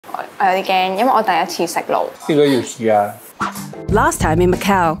我有啲驚，因為我第一次食爐。呢個要試啊！ Last time in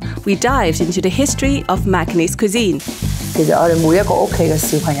Macau, we dived into the history of Macanese cuisine. 其實我哋每一個屋企嘅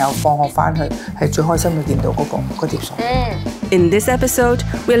小朋友放學翻去係最開心會見到嗰碟餸。In this episode,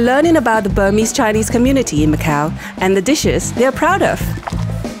 we're learning about the Burmese Chinese community in Macau and the dishes they are proud of.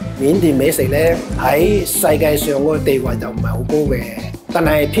 緬甸美食咧喺世界上嗰個地位就唔係好高嘅，但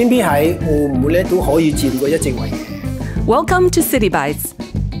係偏偏喺澳門咧都可以佔過一席位嘅。Welcome to City Bites,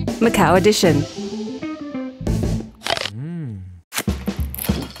 Macau edition.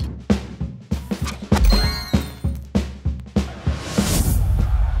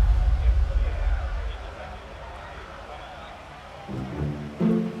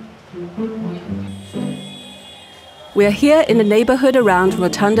 We are here in the neighborhood around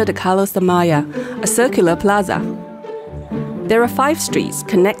Rotunda de Carlos de Maya, a circular plaza. There are 5 streets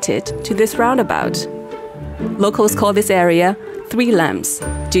connected to this roundabout. Locals call this area Three Lamps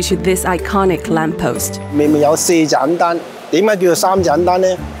due to this iconic lamppost. 明明有4盞燈，點解叫做3盞燈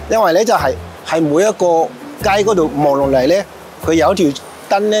呢？因為咧就係每一個街嗰度望落嚟咧，佢有一條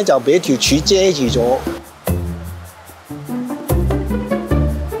燈咧就俾一條柱遮住咗。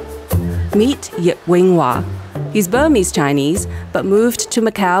Meet Yuen. He's Burmese Chinese, but moved to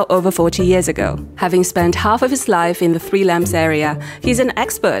Macau over 40 years ago. Having spent half of his life in the Three Lamps area, he's an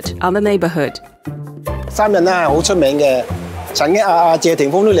expert on the neighborhood. 3人咧係好出名嘅，曾經謝霆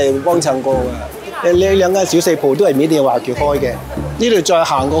鋒都嚟幫襯過嘅。呢兩間小食鋪都係緬甸華僑開嘅。呢度再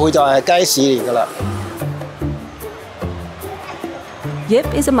行過去就係街市嚟㗎啦。Yip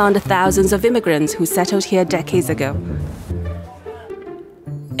is among the thousands of immigrants who settled here decades ago.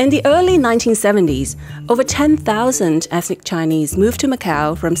 In the early 1970s, over 10,000 ethnic Chinese moved to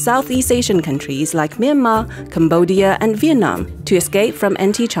Macau from Southeast Asian countries like Myanmar, Cambodia, and Vietnam to escape from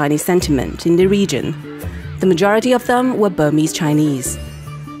anti-Chinese sentiment in the region. The majority of them were Burmese Chinese.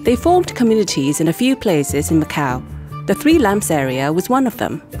 They formed communities in a few places in Macau. The Three Lamps area was one of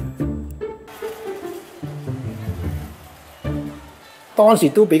them. 當時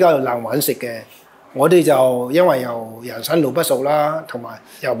都比較難揾食嘅。我哋就因為又人生路不熟啦，同埋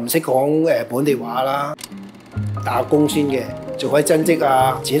又唔識講本地話啦，打工先嘅，做開針織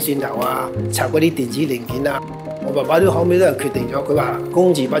啊、剪線頭啊、拆嗰啲電子零件啊。我爸爸都後尾都係決定咗，佢話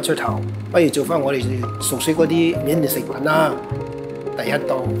工字不出頭，不如做翻我哋熟悉嗰啲緬甸食品啦。第一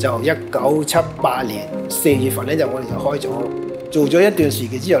檔就1978年4月份咧，就我哋就開咗，做咗一段時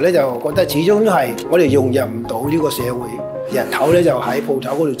期之後咧，就覺得始終都係我哋融入唔到呢個社會，日頭咧就喺鋪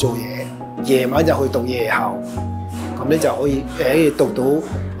頭嗰度做嘢。夜晚就去讀夜校，咁咧就可以讀到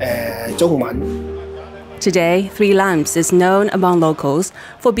中文。Today, Three Lamps is known among locals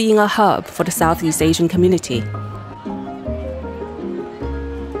for being a hub for the Southeast Asian community.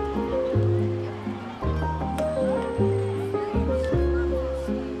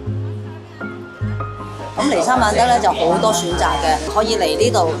 咁嚟三晚得咧就好多選擇嘅，可以嚟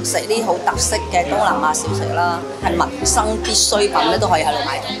呢度食啲好特色嘅東南亞小食啦，係民生必需品咧都可以喺度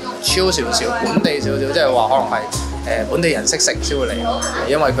買到。超少少，本地少少，即係話可能係本地人識食先會嚟咯，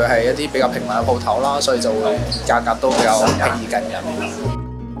因為佢係一啲比較平民嘅鋪頭啦，所以就會價格都比較平易近人。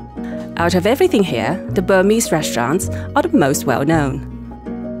Out of everything here, the Burmese restaurants are the most well known.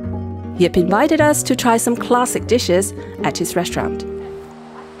 Yip invited us to try some classic dishes at his restaurant.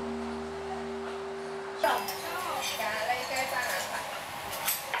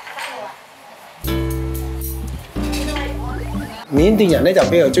 緬甸人咧就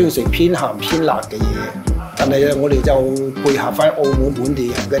比較中意食偏鹹偏辣嘅嘢，但係我哋就配合翻澳門本地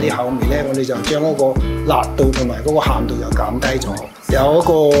人嗰啲口味咧，我哋就將嗰個辣度同埋嗰個鹹度就減低咗。有一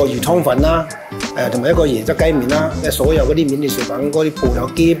個魚湯粉啦，同埋一個椰汁雞麵啦，所有嗰啲緬甸食品嗰啲鋪頭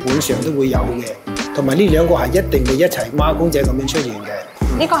基本上都會有嘅，同埋呢兩個係一定會一齊孖公仔咁樣出現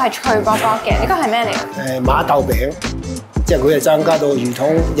嘅。呢個係脆卜卜嘅，呢個係咩嚟㗎？馬豆餅，即係佢係增加到魚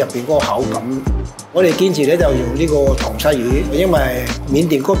湯入邊嗰個口感。我哋堅持咧就用呢個塘虱魚，因為緬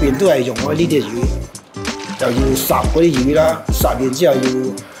甸嗰邊都係用開呢隻魚，就要烚嗰啲魚啦，烚完之後要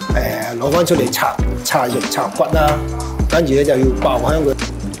攞翻出嚟拆肉拆骨啦，跟住咧就要爆香佢，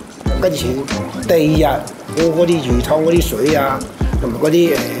跟住第二日嗰啲魚湯嗰啲水啊，同埋嗰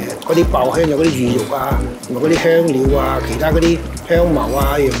啲爆香嘅嗰啲魚肉啊，同埋嗰啲香料啊，其他嗰啲香茅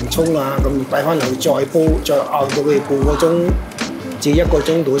啊、洋葱啊，咁擺翻落去再煲，再熬到佢半個鐘至1個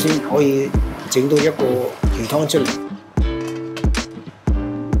鐘度先可以整到一個魚湯出嚟。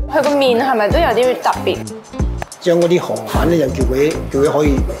佢個麵係咪都有啲特別？將嗰啲紅粉咧，就叫佢可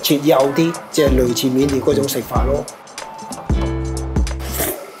以切幼啲，即係類似緬甸嗰種食法咯。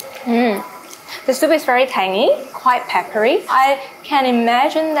The soup is very tangy, quite peppery. I can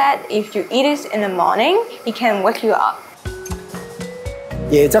imagine that if you eat it in the morning, it can wake you up.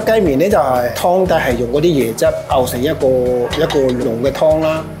 椰汁雞麵咧就係湯底係用嗰啲椰汁熬成一個濃嘅湯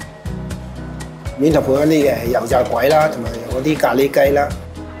啦，面就配嗰啲油炸鬼啦，同埋嗰啲咖喱雞啦。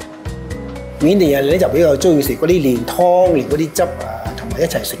緬甸人咧就比較中意食嗰啲連湯連嗰啲汁啊，同埋一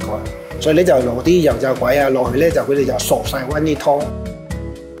齊食嘅，所以咧就落啲油炸鬼啊落去咧，就佢哋就索晒溫啲湯。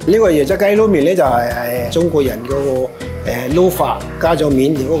呢個椰汁雞撈麵咧就係中國人嗰個撈法，加咗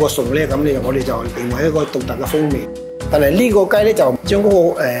緬甸嗰個餸咧，咁我哋就認為一個獨特嘅風味。但係呢個雞咧就將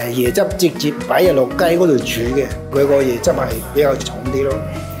嗰個椰汁直接擺入落雞嗰度煮嘅，佢個椰汁係比較重啲咯。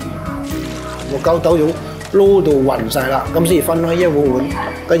個膠豆蓉撈到勻晒啦，咁先分開一碗，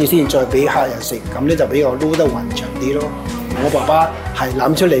跟住先再俾客人食，咁咧就比較撈得勻長啲咯。我爸爸係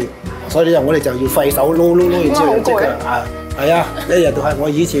諗出嚟，所以我哋就要費手撈，然之後即刻啊，係啊，一日都係我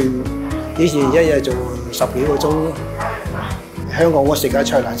以前一日做10幾個鐘。香港我食嘅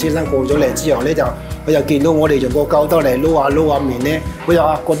蔡瀾先生過咗嚟之後咧，佢就見到我哋用個膠兜嚟撈下麵咧，佢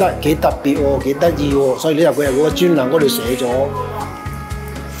就覺得幾特別喎，幾得意喎，所以咧佢喺嗰個專欄嗰度寫咗。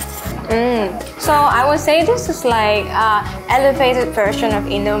So I would say this is like an elevated version of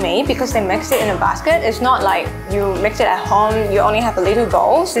Indomie because they mix it in a basket. It's not like you mix it at home, you only have a little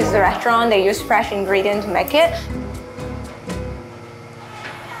bowl. This is a restaurant, they use fresh ingredients to make it.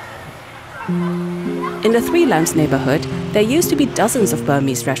 In the Three Lamps neighborhood, there used to be dozens of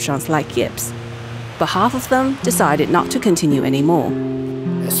Burmese restaurants like Yip's, but half of them decided not to continue anymore.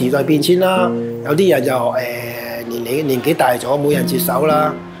 時代變遷啦，有啲人就年紀大咗，冇人接手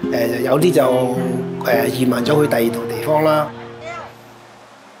啦。有啲就移民咗去第二度地方啦。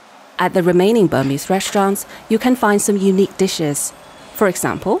At the remaining Burmese restaurants, you can find some unique dishes. For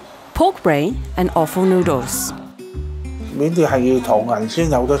example, pork brain and offal noodles. 緬甸係要唐人先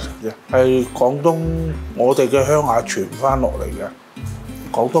有得食嘅，係廣東我哋嘅鄉下傳翻落嚟嘅。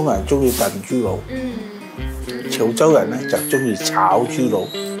廣東人中意燉豬腦，潮州人咧就中意炒豬腦，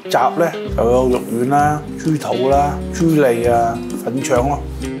雜咧就有肉丸啦、豬肚啦、豬脷啊、粉腸咯。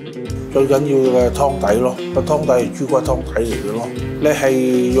最緊要嘅湯底咯，個湯底係豬骨湯底嚟嘅咯。你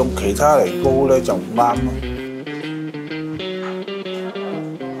係用其他嚟煲咧就唔啱咯。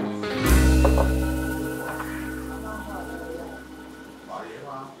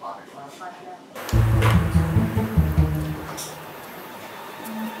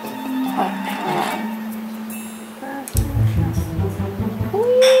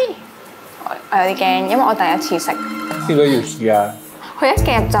我有啲驚，因為我第一次食。呢個要試啊！佢一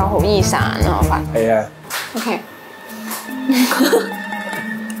夾就好易散咯，我發覺。係啊。OK。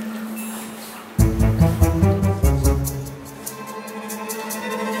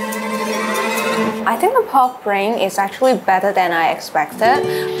I think the pork brain is actually better than I expected.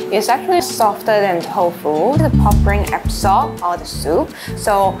 It's actually softer than tofu. The pork brain absorbs all the soup,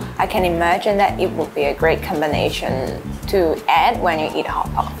 so I can imagine that it would be a great combination to add when you eat hot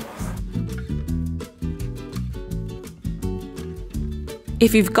pot.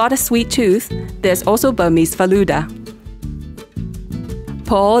 If you've got a sweet tooth, there's also Burmese faluda.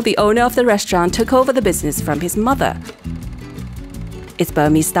 Paul, the owner of the restaurant, took over the business from his mother. Its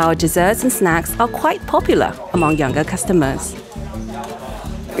Burmese-style desserts and snacks are quite popular among younger customers.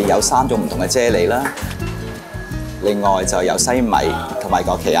 有3種唔同嘅啫喱啦，另外就有西米同埋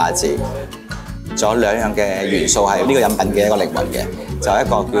個奇亞籽，仲有2樣嘅元素係呢個飲品嘅一個靈魂嘅，就一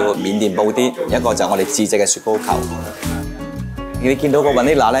個叫緬甸布甸，一個就係我哋自製嘅雪糕球。你見到個雲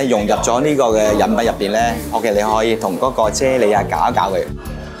呢拿咧融入咗呢個嘅飲品入邊咧 ，OK， 你可以同嗰個啫喱啊攪一攪佢。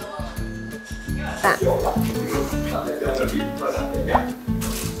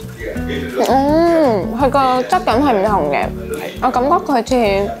佢個質感係唔同嘅，我感覺佢似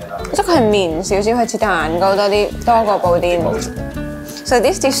即係佢係綿少少，佢似蛋糕多過布甸。So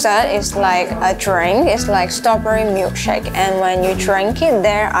this dessert is like a drink. It's like strawberry milkshake, and when you drink it,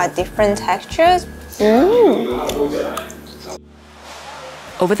 there are different textures.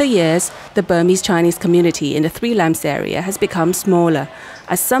 Over the years, the Burmese Chinese community in the Three Lamps area has become smaller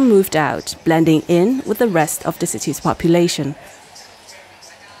as some moved out, blending in with the rest of the city's population.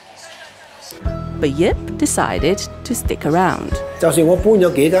 But Yip decided to stick around. 就算我搬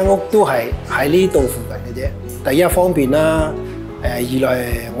咗幾間屋，都係喺呢度附近嘅啫。第一方便啦，二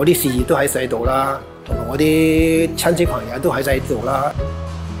來我啲事業都喺細度啦，同埋我啲親戚朋友都喺細度啦。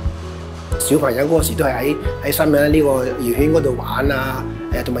小朋友嗰時都係喺新嘅呢個怡園嗰度玩啊，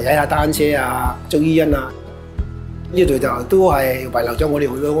同埋踩下單車啊，捉伊人啊，呢度就都係遺留咗我哋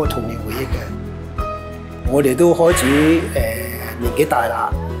好多個童年回憶嘅。我哋都開始年紀大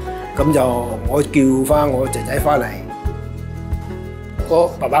啦，咁就我叫翻我仔仔翻嚟，我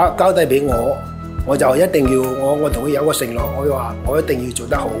爸爸交低俾我，我就一定要我同佢有個承諾，我話我一定要做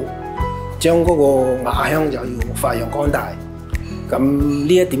得好，將嗰個雅香就要發揚光大。咁呢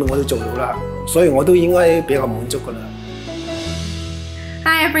一點我都做到啦，所以我都應該比較滿足㗎啦。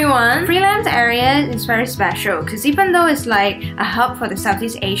Hi everyone! Freelance area is very special because even though it's like a hub for the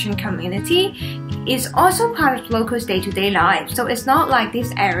Southeast Asian community, it's also part of locals' day-to-day life. So it's not like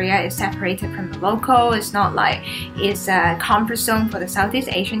this area is separated from the local, it's not like it's a comfort zone for the Southeast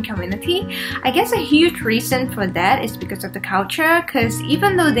Asian community. I guess a huge reason for that is because of the culture, because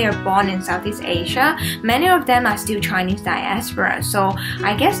even though they are born in Southeast Asia, many of them are still Chinese diaspora. So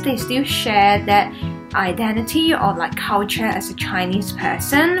I guess they still share that identity or like culture as a Chinese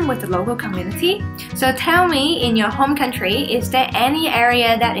person with the local community. So tell me, in your home country, is there any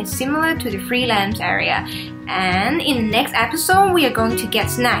area that is similar to the freelance area? And in the next episode, we are going to get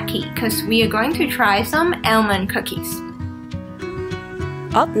snacky because we are going to try some almond cookies.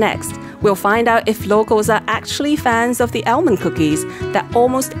 Up next, we'll find out if locals are actually fans of the almond cookies that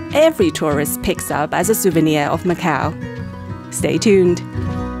almost every tourist picks up as a souvenir of Macau. Stay tuned.